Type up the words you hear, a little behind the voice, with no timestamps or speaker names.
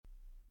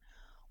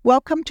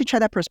Welcome to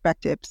China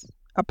Perspectives,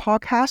 a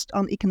podcast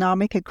on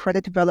economic and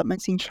credit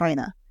developments in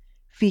China,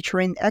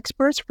 featuring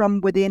experts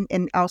from within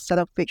and outside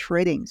of Fitch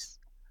Ratings.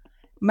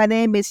 My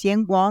name is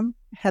Wang,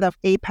 head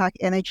of APAC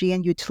Energy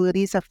and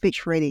Utilities at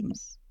Fitch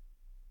Ratings.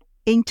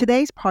 In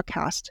today's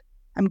podcast,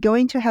 I'm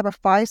going to have a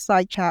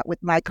fireside chat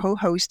with my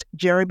co-host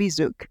Jeremy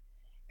Zook,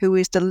 who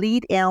is the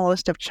lead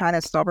analyst of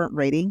China's sovereign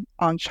rating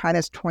on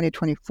China's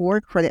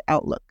 2024 credit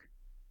outlook.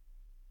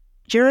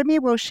 Jeremy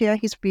will share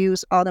his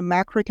views on the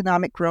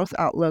macroeconomic growth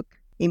outlook,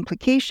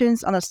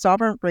 implications on the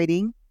sovereign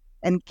rating,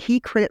 and key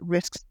credit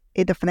risks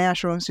in the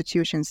financial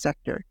institution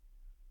sector,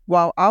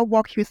 while I'll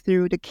walk you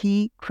through the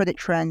key credit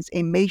trends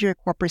in major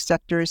corporate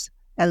sectors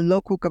and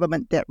local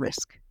government debt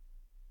risk.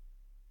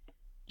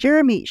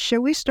 Jeremy,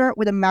 shall we start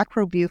with a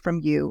macro view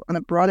from you on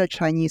the broader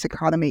Chinese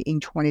economy in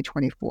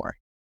 2024?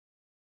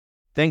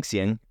 Thanks,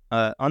 Ying.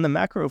 On the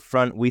macro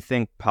front, we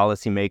think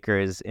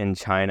policymakers in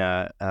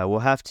China will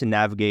have to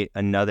navigate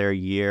another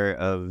year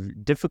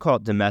of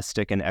difficult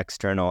domestic and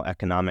external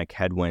economic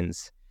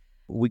headwinds.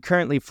 We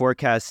currently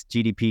forecast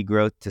GDP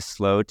growth to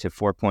slow to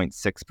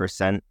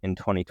 4.6% in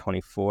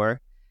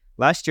 2024.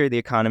 Last year, the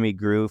economy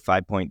grew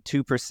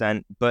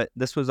 5.2%, but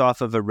this was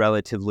off of a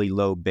relatively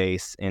low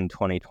base in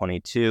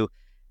 2022.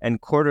 And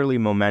quarterly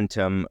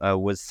momentum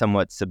was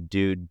somewhat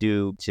subdued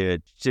due to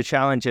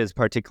challenges,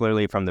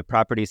 particularly from the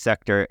property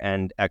sector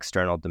and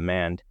external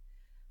demand.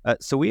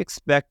 So we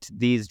expect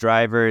these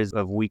drivers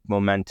of weak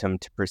momentum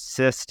to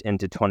persist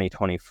into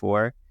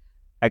 2024.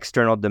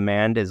 External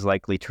demand is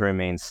likely to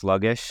remain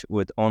sluggish,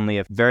 with only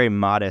a very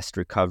modest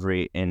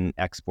recovery in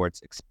exports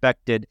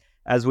expected,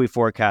 as we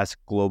forecast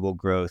global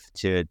growth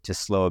to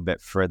slow a bit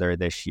further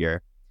this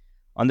year.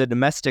 On the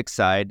domestic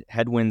side,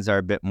 headwinds are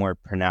a bit more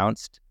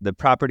pronounced. The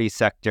property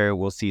sector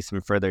will see some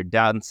further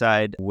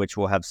downside, which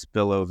will have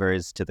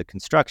spillovers to the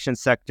construction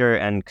sector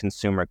and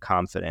consumer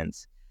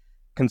confidence.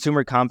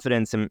 Consumer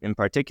confidence in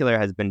particular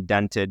has been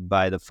dented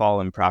by the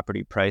fall in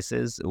property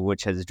prices,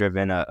 which has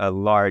driven a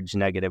large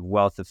negative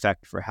wealth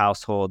effect for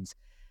households,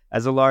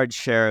 as a large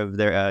share of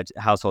their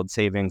household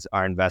savings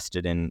are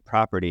invested in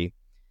property.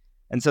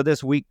 And so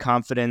this weak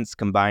confidence,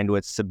 combined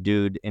with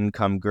subdued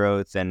income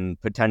growth and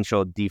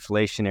potential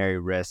deflationary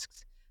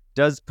risks,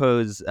 does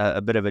pose a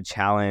bit of a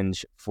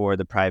challenge for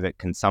the private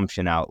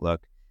consumption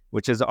outlook,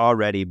 which has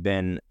already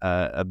been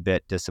a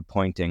bit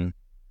disappointing.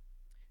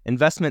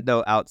 Investment,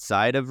 though,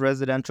 outside of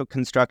residential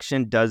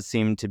construction does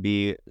seem to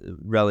be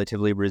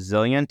relatively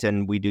resilient,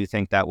 and we do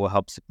think that will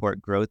help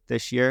support growth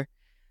this year.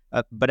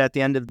 But at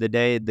the end of the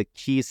day, the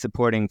key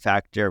supporting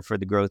factor for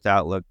the growth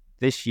outlook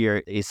this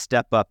year is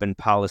step up in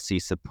policy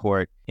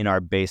support in our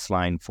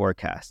baseline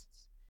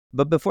forecasts.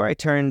 But before I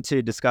turn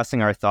to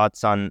discussing our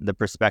thoughts on the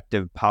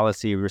prospective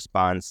policy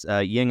response,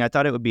 Ying, I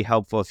thought it would be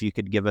helpful if you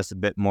could give us a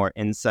bit more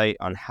insight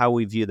on how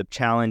we view the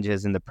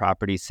challenges in the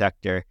property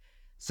sector,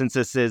 since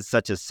this is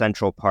such a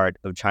central part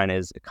of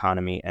China's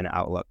economy and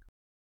outlook.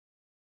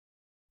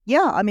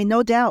 Yeah,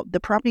 no doubt the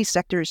property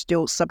sector is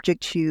still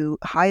subject to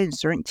high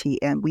uncertainty,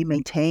 and we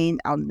maintain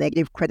our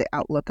negative credit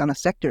outlook on the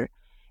sector.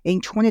 In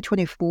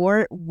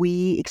 2024,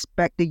 we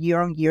expect the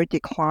year-on-year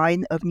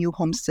decline of new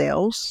home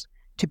sales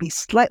to be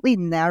slightly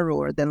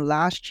narrower than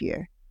last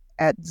year,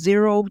 at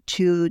 0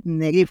 to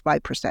negative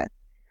 5%.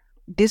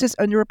 This is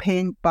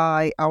underpinned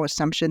by our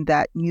assumption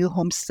that new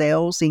home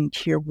sales in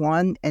Tier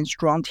 1 and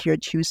strong Tier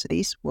 2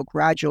 cities will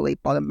gradually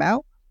bottom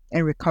out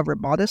and recover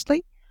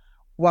modestly,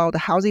 while the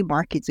housing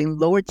markets in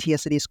lower tier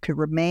cities could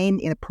remain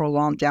in a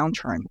prolonged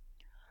downturn.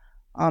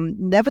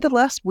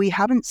 Nevertheless, we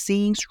haven't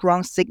seen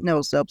strong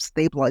signals of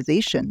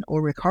stabilization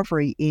or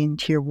recovery in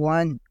Tier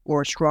 1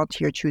 or strong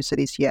Tier 2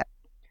 cities yet.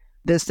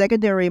 The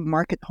secondary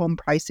market home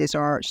prices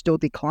are still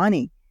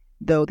declining,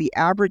 though the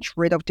average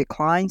rate of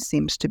decline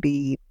seems to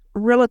be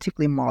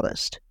relatively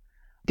modest.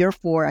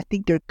 Therefore, I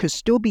think there could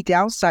still be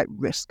downside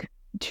risk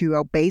to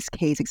our base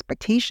case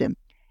expectation,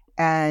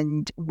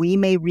 and we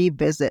may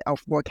revisit our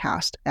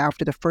forecast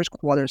after the first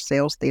quarter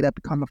sales data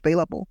become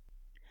available.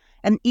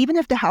 And even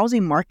if the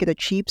housing market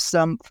achieves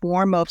some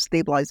form of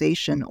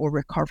stabilization or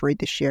recovery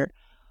this year,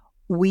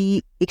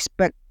 we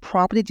expect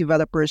property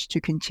developers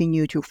to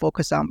continue to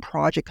focus on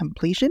project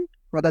completion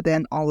rather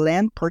than on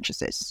land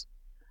purchases.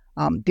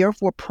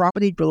 Therefore,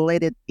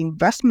 property-related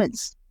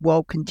investments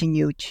will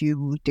continue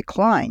to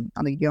decline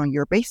on a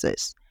year-on-year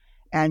basis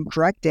and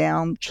drag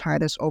down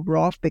China's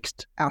overall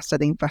fixed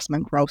asset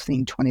investment growth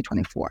in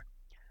 2024.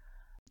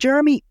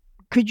 Jeremy,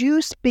 could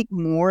you speak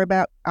more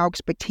about our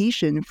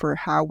expectation for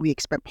how we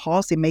expect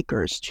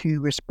policymakers to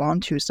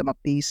respond to some of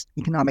these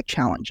economic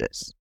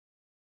challenges?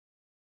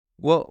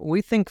 Well,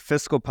 we think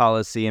fiscal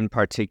policy in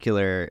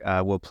particular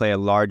will play a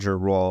larger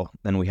role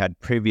than we had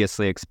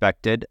previously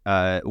expected,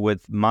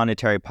 with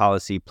monetary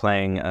policy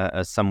playing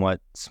a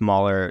somewhat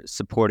smaller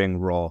supporting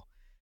role.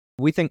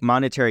 We think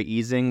monetary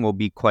easing will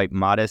be quite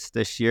modest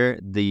this year.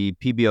 The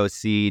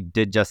PBOC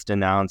did just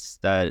announce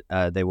that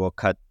they will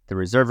cut the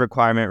reserve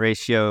requirement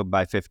ratio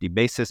by 50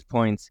 basis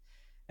points,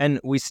 and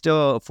we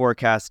still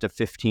forecast a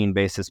 15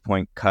 basis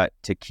point cut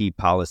to key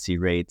policy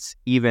rates,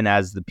 even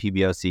as the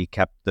PBOC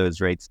kept those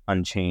rates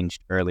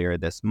unchanged earlier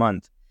this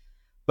month.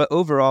 But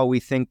overall, we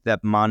think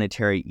that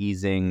monetary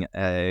easing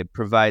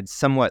provides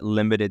somewhat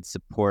limited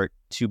support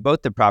to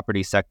both the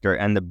property sector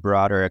and the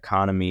broader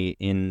economy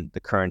in the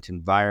current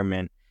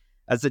environment,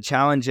 as the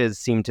challenges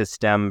seem to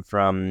stem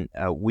from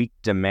weak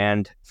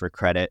demand for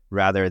credit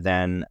rather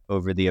than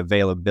over the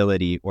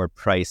availability or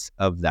price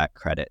of that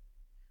credit.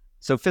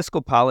 So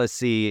fiscal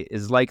policy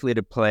is likely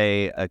to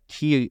play a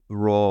key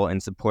role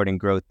in supporting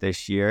growth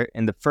this year.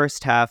 In the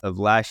first half of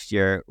last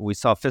year, we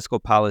saw fiscal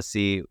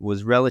policy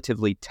was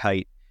relatively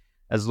tight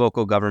as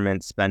local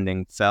government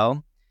spending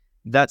fell.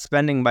 That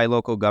spending by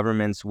local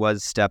governments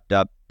was stepped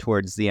up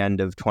towards the end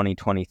of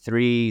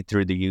 2023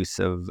 through the use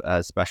of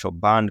special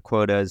bond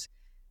quotas.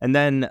 And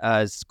then,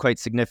 quite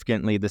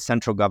significantly, the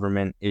central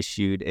government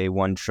issued a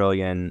 1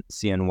 trillion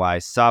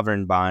CNY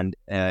sovereign bond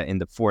in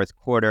the fourth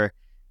quarter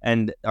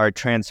and are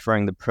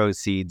transferring the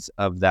proceeds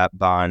of that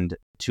bond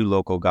to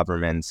local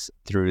governments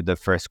through the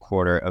first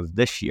quarter of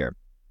this year.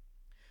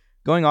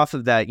 Going off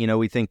of that,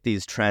 we think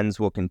these trends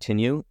will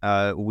continue.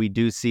 We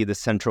do see the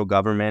central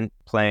government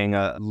playing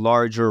a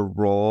larger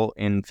role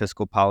in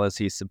fiscal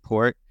policy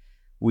support.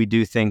 We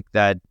do think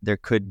that there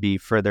could be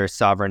further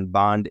sovereign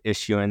bond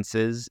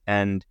issuances,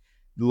 and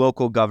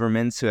local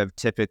governments who have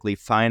typically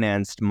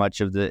financed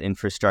much of the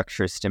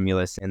infrastructure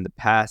stimulus in the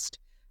past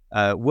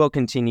will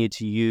continue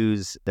to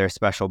use their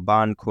special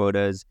bond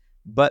quotas,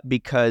 but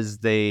because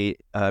they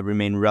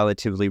remain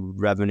relatively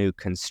revenue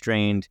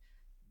constrained,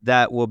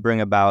 that will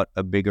bring about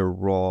a bigger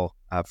role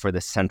for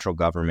the central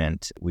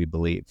government, we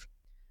believe.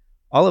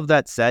 All of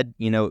that said,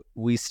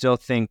 we still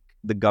think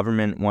the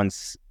government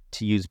wants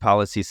to use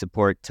policy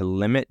support to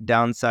limit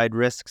downside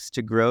risks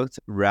to growth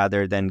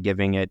rather than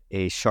giving it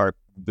a sharp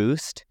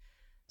boost.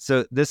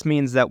 So this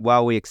means that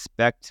while we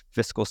expect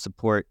fiscal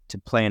support to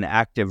play an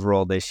active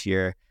role this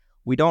year,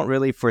 we don't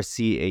really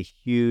foresee a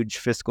huge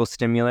fiscal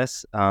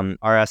stimulus.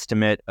 Our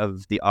estimate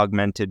of the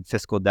augmented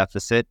fiscal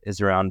deficit is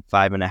around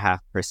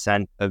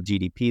 5.5% of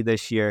GDP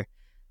this year,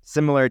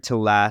 similar to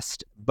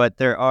last, but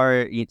there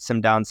are some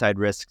downside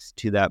risks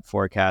to that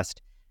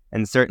forecast.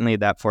 And certainly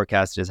that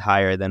forecast is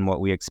higher than what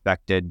we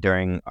expected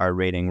during our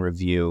rating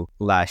review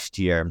last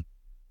year.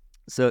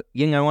 So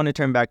Ying, I want to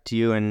turn back to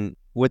you. And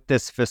with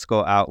this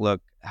fiscal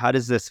outlook, how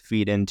does this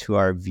feed into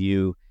our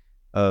view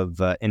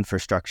of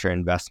infrastructure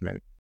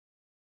investment?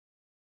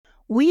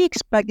 We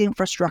expect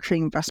infrastructure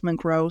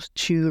investment growth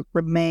to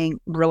remain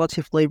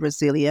relatively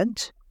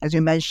resilient. As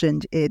you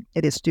mentioned, it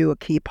is still a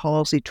key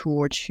policy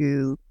tool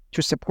to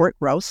support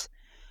growth.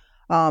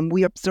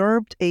 We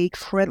observed a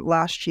trend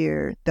last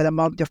year that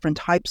among different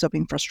types of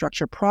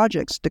infrastructure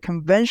projects, the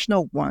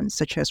conventional ones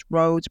such as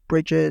roads,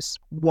 bridges,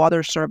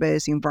 water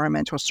service,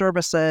 environmental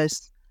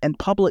services, and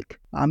public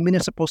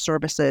municipal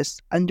services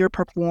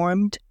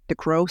underperformed the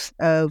growth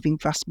of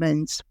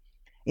investments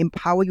in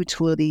power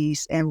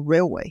utilities and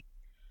railway.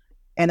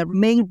 And the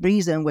main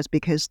reason was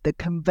because the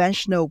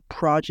conventional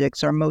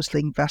projects are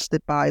mostly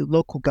invested by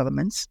local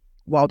governments,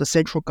 while the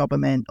central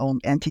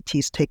government-owned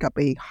entities take up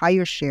a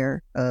higher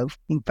share of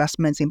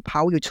investments in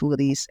power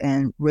utilities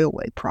and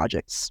railway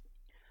projects.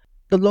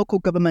 The local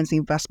government's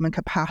investment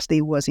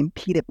capacity was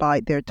impeded by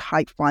their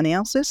tight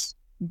finances.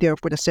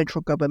 Therefore, the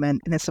central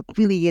government and its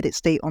affiliated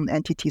state-owned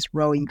entities'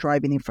 role in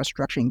driving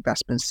infrastructure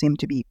investments seemed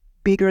to be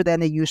bigger than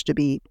they used to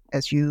be,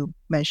 as you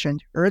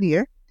mentioned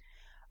earlier.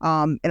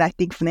 And I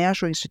think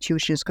financial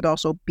institutions could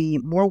also be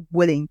more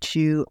willing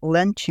to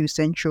lend to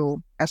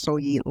central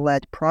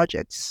SOE-led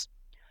projects.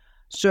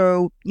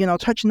 So,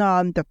 touching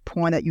on the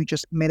point that you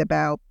just made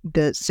about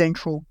the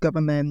central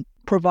government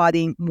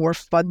providing more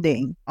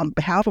funding on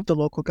behalf of the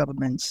local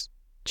governments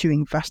to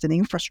invest in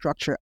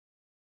infrastructure,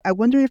 I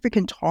wonder if we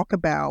can talk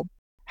about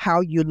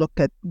how you look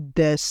at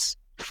this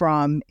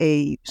from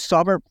a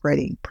sovereign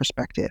rating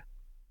perspective.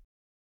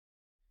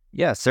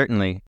 Yeah,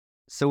 certainly.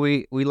 So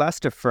we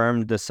last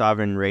affirmed the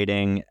sovereign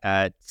rating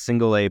at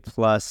single A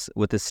plus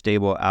with a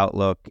stable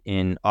outlook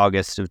in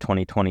August of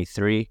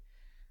 2023.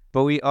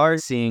 But we are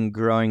seeing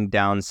growing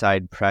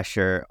downside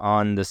pressure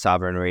on the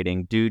sovereign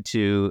rating due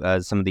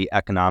to some of the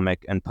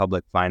economic and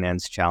public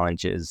finance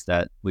challenges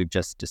that we've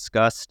just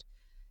discussed.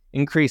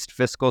 Increased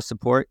fiscal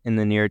support in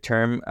the near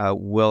term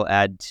will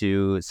add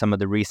to some of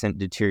the recent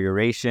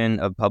deterioration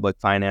of public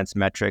finance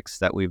metrics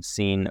that we've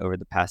seen over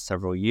the past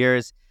several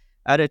years,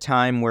 at a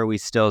time where we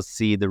still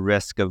see the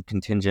risk of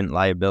contingent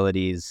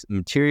liabilities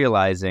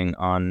materializing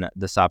on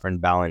the sovereign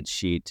balance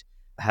sheet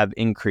have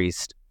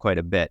increased quite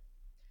a bit.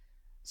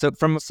 So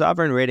from a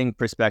sovereign rating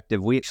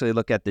perspective, we actually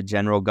look at the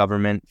general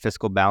government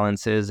fiscal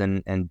balances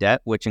and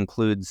debt, which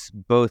includes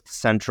both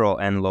central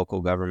and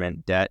local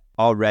government debt.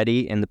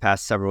 Already in the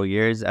past several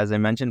years, as I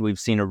mentioned, we've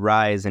seen a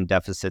rise in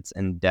deficits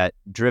and debt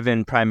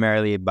driven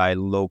primarily by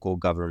local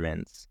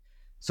governments.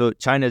 So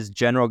China's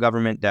general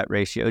government debt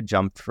ratio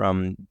jumped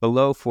from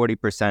below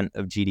 40%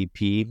 of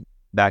GDP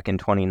back in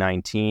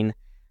 2019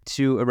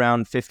 to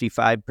around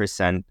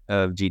 55%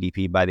 of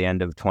GDP by the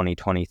end of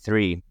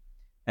 2023.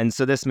 And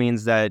so this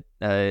means that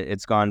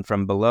it's gone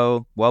from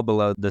well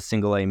below the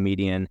single A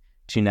median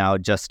to now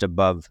just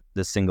above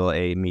the single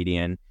A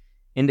median.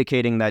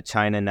 indicating that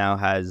China now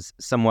has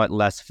somewhat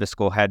less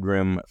fiscal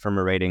headroom from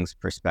a ratings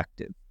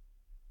perspective.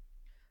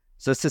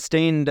 So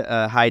sustained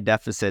high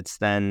deficits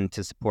then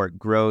to support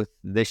growth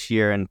this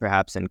year and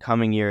perhaps in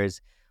coming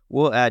years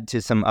will add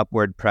to some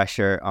upward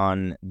pressure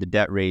on the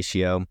debt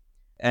ratio.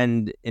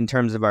 And in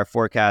terms of our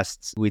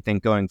forecasts, we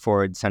think going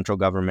forward, central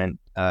government,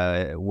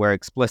 where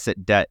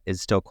explicit debt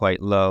is still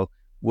quite low,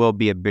 will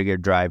be a bigger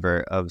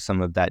driver of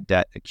some of that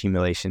debt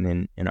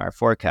accumulation in our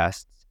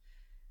forecasts.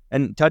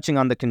 And touching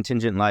on the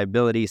contingent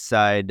liability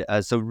side,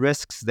 so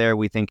risks there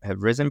we think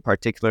have risen,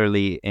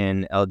 particularly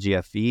in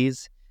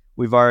LGFVs.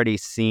 We've already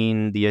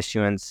seen the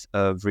issuance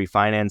of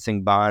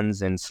refinancing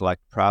bonds in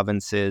select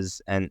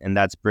provinces, and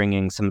that's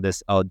bringing some of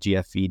this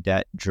LGFV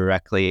debt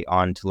directly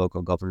onto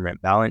local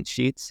government balance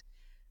sheets.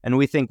 And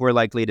we think we're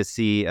likely to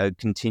see a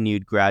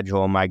continued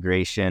gradual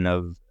migration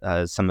of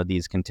some of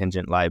these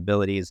contingent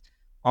liabilities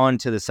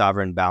onto the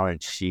sovereign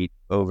balance sheet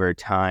over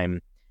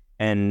time.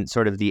 And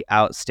sort of the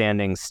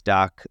outstanding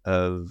stock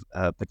of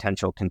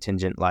potential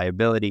contingent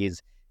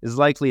liabilities is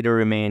likely to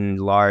remain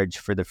large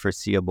for the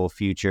foreseeable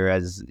future,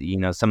 as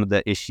some of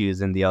the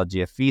issues in the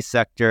LGFV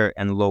sector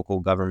and local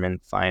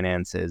government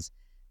finances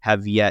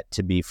have yet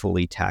to be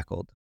fully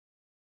tackled.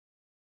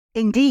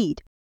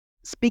 Indeed.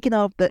 Speaking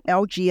of the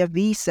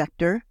LGFV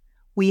sector,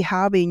 we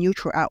have a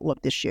neutral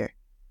outlook this year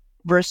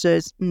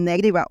versus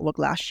negative outlook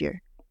last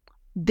year.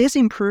 This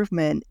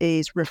improvement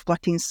is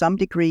reflecting some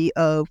degree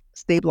of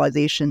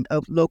stabilization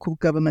of local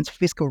government's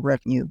fiscal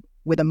revenue,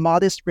 with a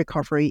modest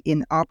recovery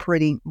in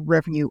operating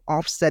revenue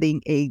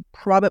offsetting a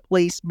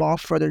probably small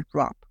further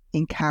drop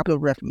in capital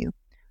revenue,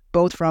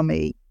 both from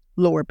a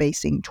lower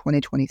base in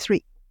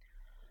 2023.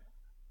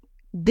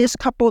 This,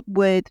 coupled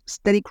with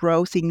steady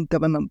growth in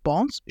government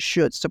bonds,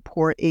 should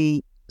support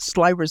a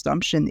slight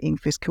resumption in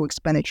fiscal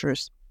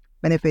expenditures,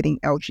 benefiting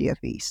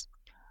LGFVs.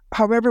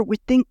 However, we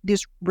think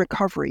this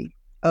recovery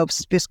of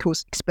fiscal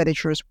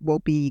expenditures will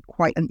be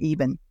quite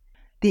uneven.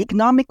 The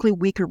economically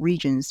weaker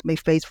regions may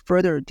face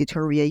further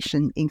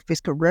deterioration in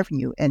fiscal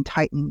revenue and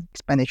tighten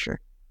expenditure.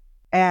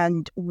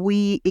 And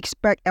we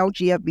expect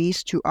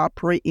LGFVs to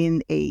operate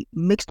in a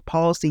mixed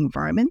policy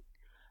environment,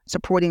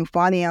 supporting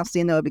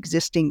financing of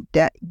existing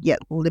debt yet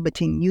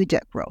limiting new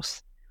debt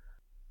growth.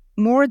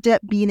 More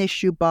debt being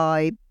issued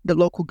by the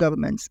local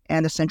governments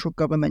and the central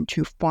government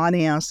to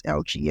finance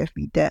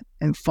LGFV debt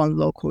and fund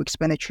local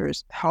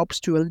expenditures helps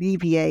to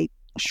alleviate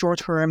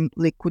short-term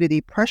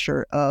liquidity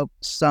pressure of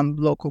some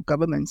local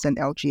governments and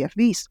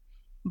LGFVs.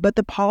 But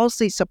the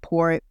policy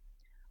support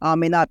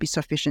may not be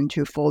sufficient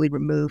to fully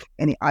remove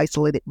any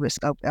isolated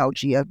risk of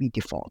LGFV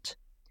default.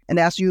 And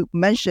as you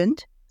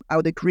mentioned, I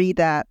would agree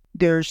that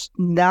there's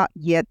not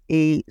yet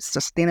a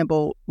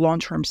sustainable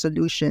long-term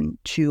solution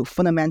to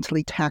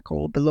fundamentally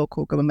tackle the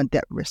local government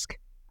debt risk.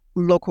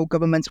 Local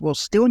governments will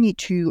still need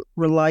to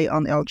rely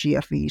on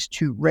LGFVs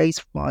to raise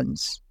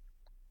funds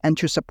and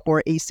to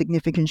support a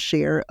significant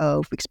share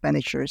of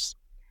expenditures.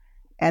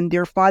 And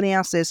their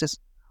finances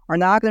are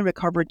not going to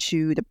recover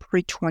to the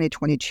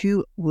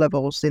pre-2022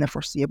 levels in the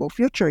foreseeable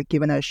future,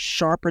 given a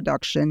sharp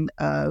reduction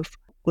of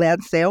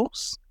land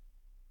sales.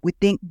 We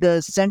think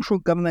the central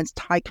government's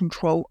tight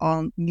control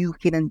on new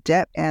hidden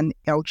debt and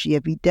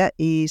LGFV debt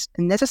is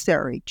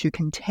necessary to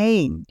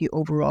contain the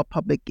overall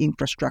public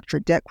infrastructure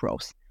debt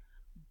growth.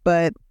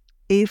 But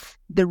if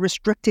the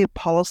restrictive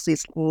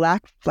policies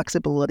lack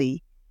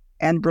flexibility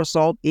and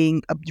result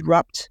in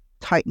abrupt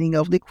tightening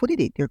of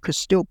liquidity, there could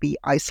still be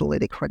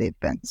isolated credit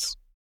events.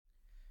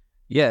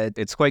 Yeah,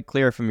 it's quite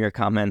clear from your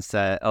comments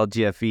that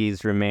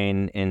LGFVs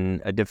remain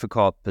in a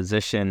difficult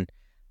position.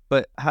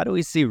 But how do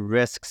we see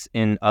risks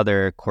in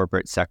other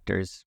corporate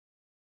sectors?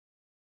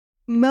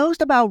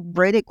 Most of our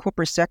rated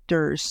corporate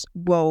sectors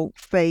will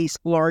face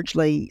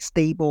largely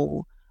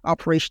stable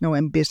operational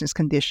and business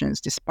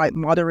conditions despite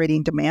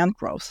moderating demand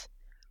growth.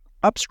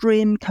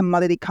 Upstream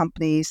commodity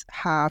companies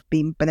have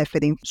been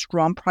benefiting from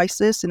strong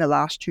prices in the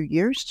last 2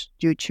 years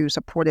due to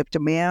supportive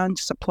demand,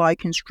 supply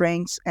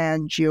constraints,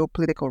 and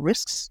geopolitical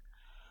risks.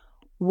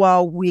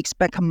 While we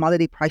expect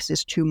commodity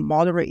prices to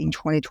moderate in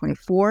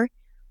 2024,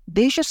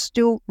 they should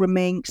still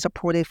remain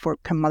supportive for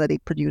commodity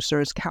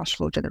producers' cash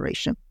flow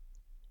generation.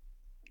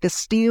 The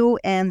steel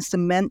and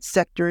cement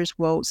sectors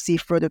will see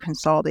further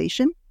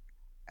consolidation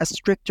as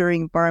stricter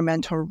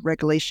environmental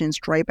regulations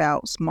drive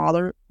out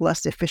smaller,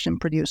 less efficient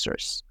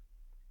producers.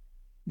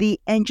 The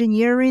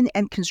engineering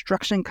and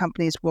construction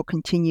companies will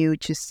continue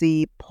to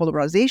see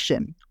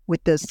polarization,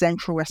 with the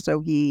central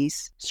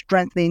SOEs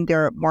strengthening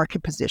their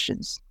market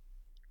positions.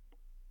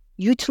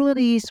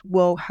 Utilities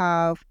will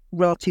have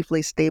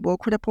relatively stable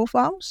credit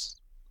profiles.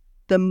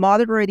 The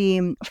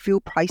moderating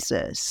fuel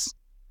prices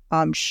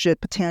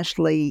should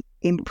potentially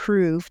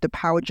improve the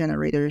power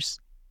generators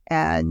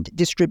and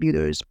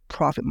distributors'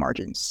 profit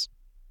margins.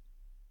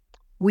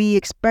 We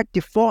expect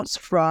defaults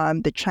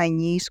from the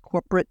Chinese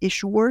corporate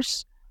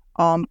issuers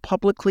on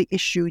publicly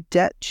issued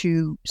debt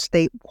to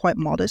stay quite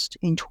modest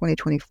in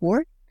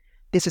 2024.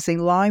 This is in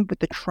line with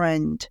the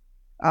trend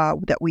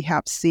that we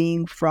have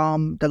seen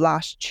from the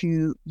last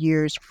 2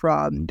 years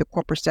from the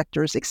corporate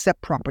sectors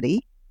except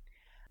property.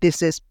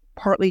 This is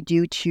partly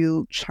due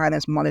to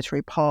China's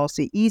monetary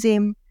policy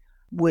easing,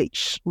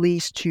 which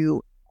leads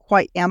to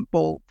quite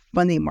ample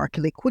funding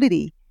market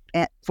liquidity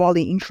at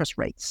falling interest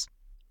rates.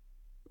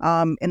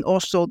 And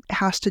also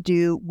has to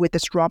do with the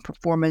strong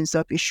performance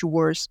of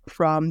issuers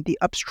from the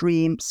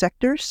upstream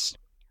sectors,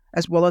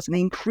 as well as an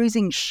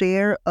increasing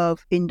share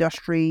of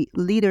industry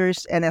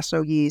leaders and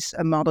SOEs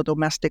among the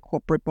domestic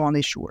corporate bond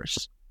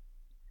issuers.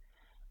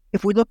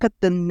 If we look at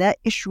the net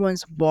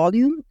issuance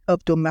volume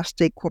of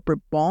domestic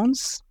corporate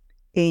bonds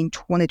in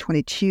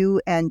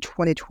 2022 and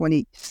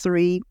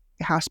 2023,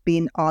 it has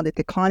been on a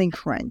declining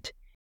trend.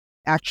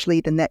 Actually,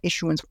 the net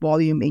issuance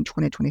volume in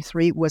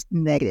 2023 was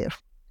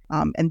negative.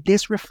 And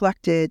this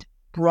reflected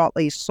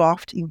broadly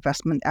soft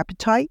investment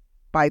appetite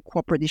by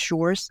corporate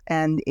issuers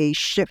and a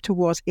shift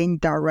towards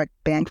indirect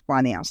bank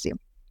financing.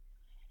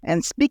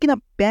 And speaking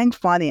of bank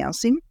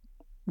financing,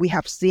 we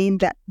have seen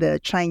that the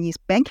Chinese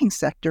banking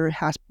sector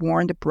has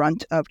borne the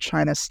brunt of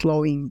China's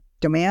slowing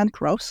demand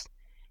growth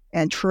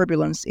and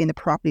turbulence in the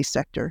property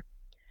sector.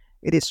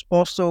 It is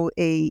also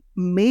a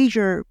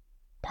major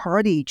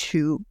party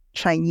to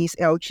Chinese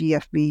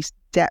LGFV's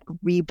debt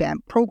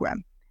revamp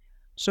program.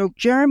 So,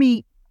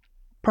 Jeremy,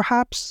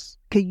 perhaps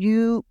could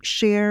you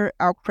share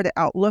our credit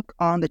outlook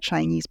on the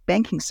Chinese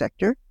banking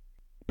sector,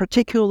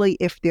 particularly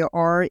if there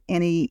are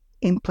any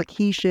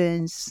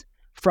implications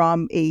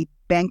from a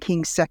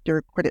banking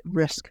sector credit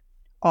risk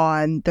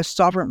on the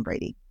sovereign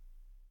rating?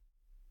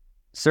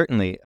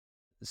 Certainly.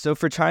 So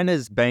for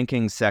China's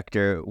banking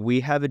sector,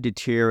 we have a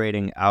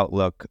deteriorating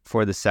outlook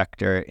for the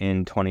sector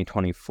in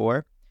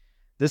 2024.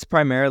 This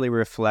primarily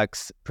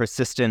reflects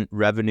persistent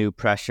revenue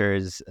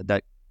pressures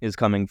that is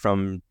coming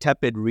from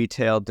tepid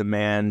retail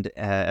demand,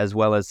 as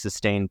well as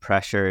sustained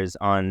pressures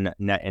on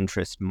net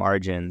interest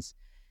margins.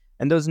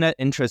 And those net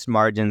interest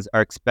margins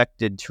are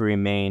expected to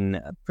remain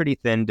pretty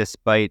thin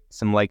despite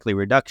some likely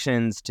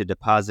reductions to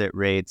deposit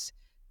rates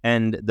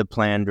and the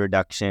planned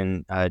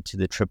reduction to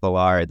the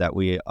RRR that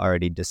we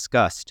already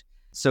discussed.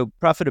 So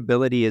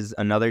profitability is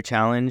another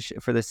challenge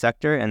for the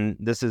sector, and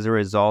this is a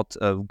result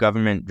of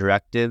government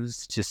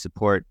directives to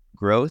support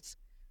growth,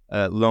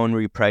 loan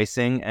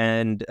repricing,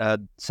 and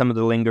some of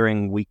the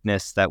lingering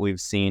weakness that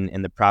we've seen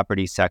in the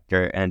property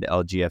sector and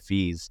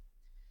LGFVs.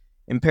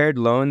 Impaired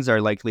loans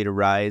are likely to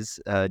rise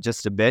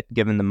just a bit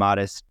given the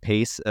modest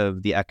pace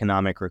of the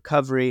economic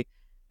recovery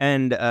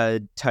and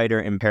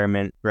tighter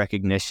impairment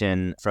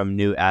recognition from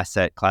new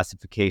asset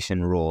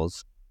classification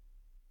rules.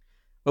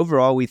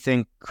 Overall, we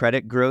think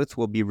credit growth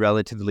will be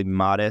relatively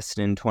modest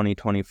in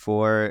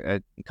 2024,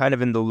 kind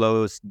of in the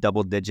lowest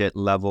double-digit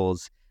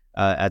levels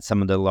at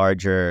some of the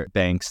larger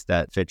banks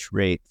that Fitch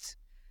rates.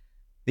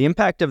 The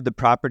impact of the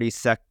property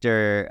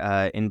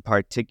sector, in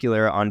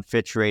particular on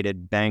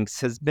Fitch-rated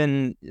banks, has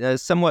been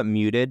somewhat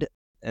muted,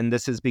 and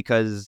this is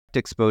because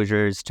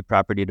exposures to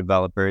property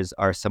developers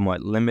are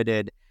somewhat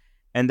limited,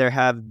 and there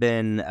have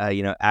been,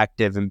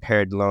 active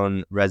impaired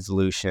loan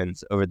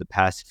resolutions over the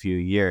past few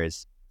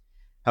years.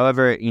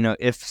 However,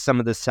 if some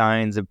of the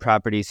signs of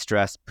property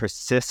stress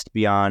persist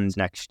beyond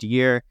next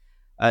year,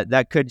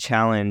 that could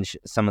challenge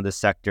some of the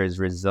sector's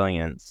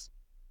resilience.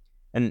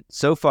 And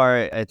so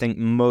far, I think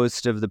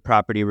most of the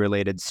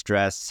property-related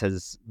stress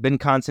has been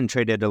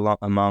concentrated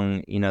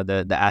among,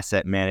 the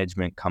asset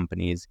management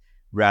companies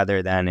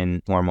rather than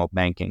in formal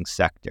banking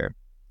sector.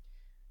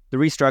 The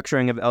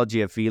restructuring of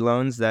LGFV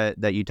loans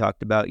that you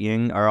talked about,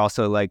 Ying, are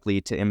also likely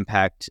to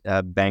impact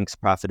banks'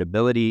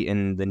 profitability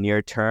in the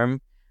near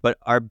term. But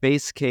our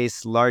base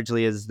case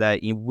largely is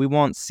that we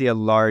won't see a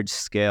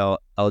large-scale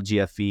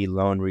LGFV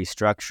loan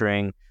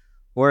restructuring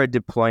or a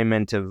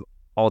deployment of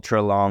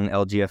ultra-long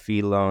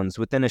LGFV loans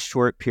within a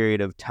short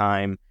period of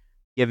time,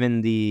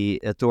 given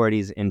the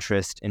authorities'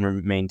 interest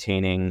in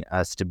maintaining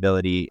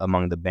stability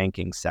among the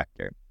banking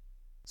sector.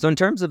 So in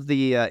terms of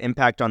the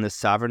impact on the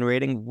sovereign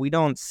rating, we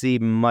don't see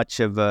much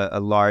of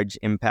a large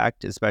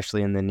impact,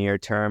 especially in the near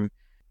term.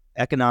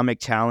 Economic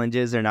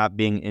challenges are not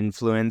being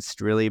influenced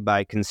really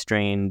by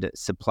constrained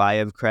supply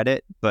of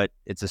credit, but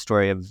it's a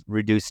story of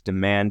reduced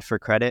demand for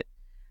credit.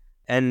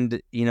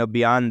 And,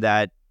 beyond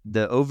that,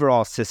 the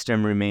overall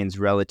system remains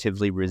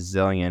relatively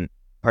resilient,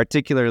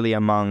 particularly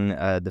among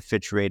the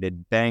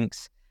Fitch-rated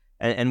banks.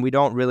 And we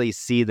don't really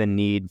see the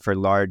need for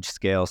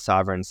large-scale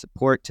sovereign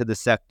support to the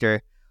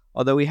sector,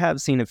 although we have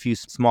seen a few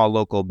small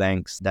local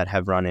banks that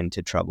have run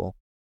into trouble.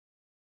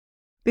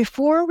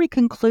 Before we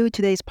conclude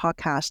today's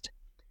podcast,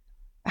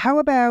 how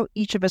about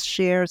each of us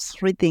share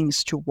 3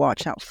 things to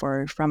watch out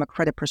for from a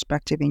credit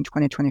perspective in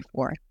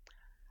 2024?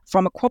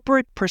 From a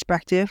corporate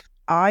perspective,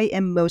 I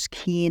am most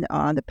keen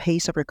on the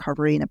pace of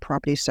recovery in the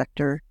property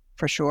sector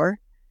for sure,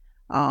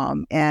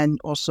 and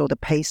also the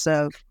pace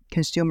of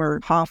consumer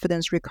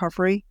confidence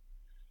recovery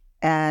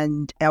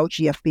and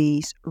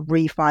LGFV's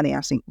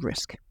refinancing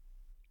risk.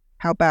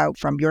 How about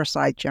from your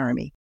side,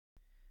 Jeremy?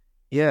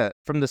 Yeah,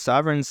 from the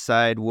sovereign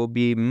side, we'll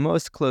be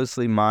most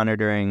closely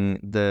monitoring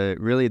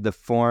the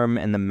form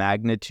and the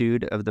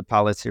magnitude of the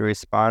policy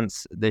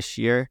response this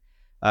year,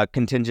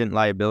 contingent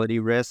liability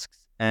risks,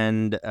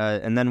 and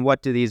then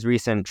what do these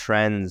recent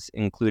trends,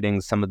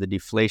 including some of the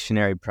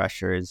deflationary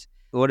pressures,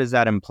 what does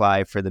that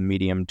imply for the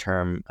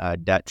medium-term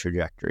debt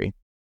trajectory?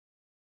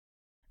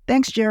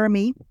 Thanks,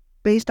 Jeremy.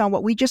 Based on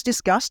what we just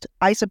discussed,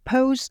 I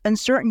suppose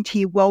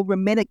uncertainty will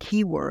remain a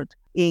keyword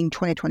in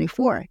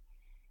 2024.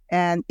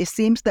 And it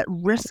seems that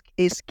risk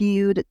is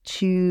skewed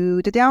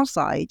to the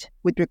downside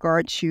with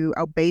regard to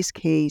our base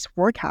case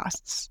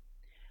forecasts.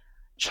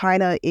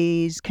 China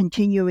is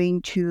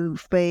continuing to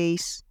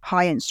face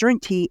high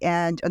uncertainty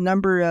and a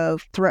number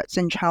of threats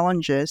and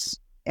challenges,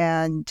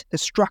 and the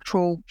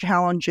structural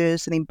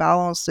challenges and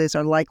imbalances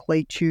are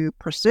likely to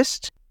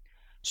persist.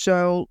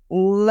 So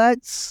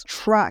let's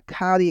track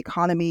how the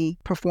economy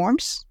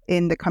performs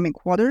in the coming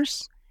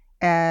quarters,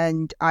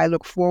 and I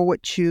look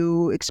forward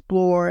to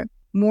explore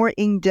more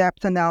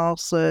in-depth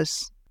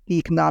analysis, the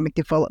economic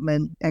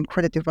development and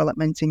credit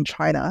developments in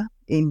China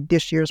in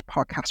this year's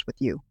podcast with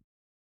you.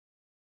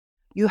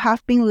 You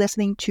have been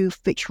listening to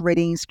Fitch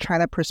Ratings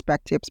China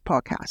Perspectives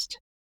podcast.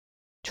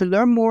 To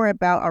learn more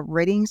about our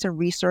ratings and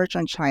research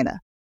on China,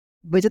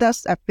 visit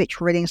us at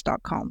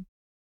fitchratings.com.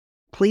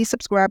 Please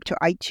subscribe to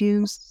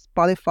iTunes,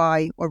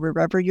 Spotify, or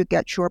wherever you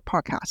get your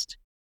podcast.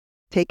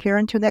 Take care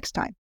until next time.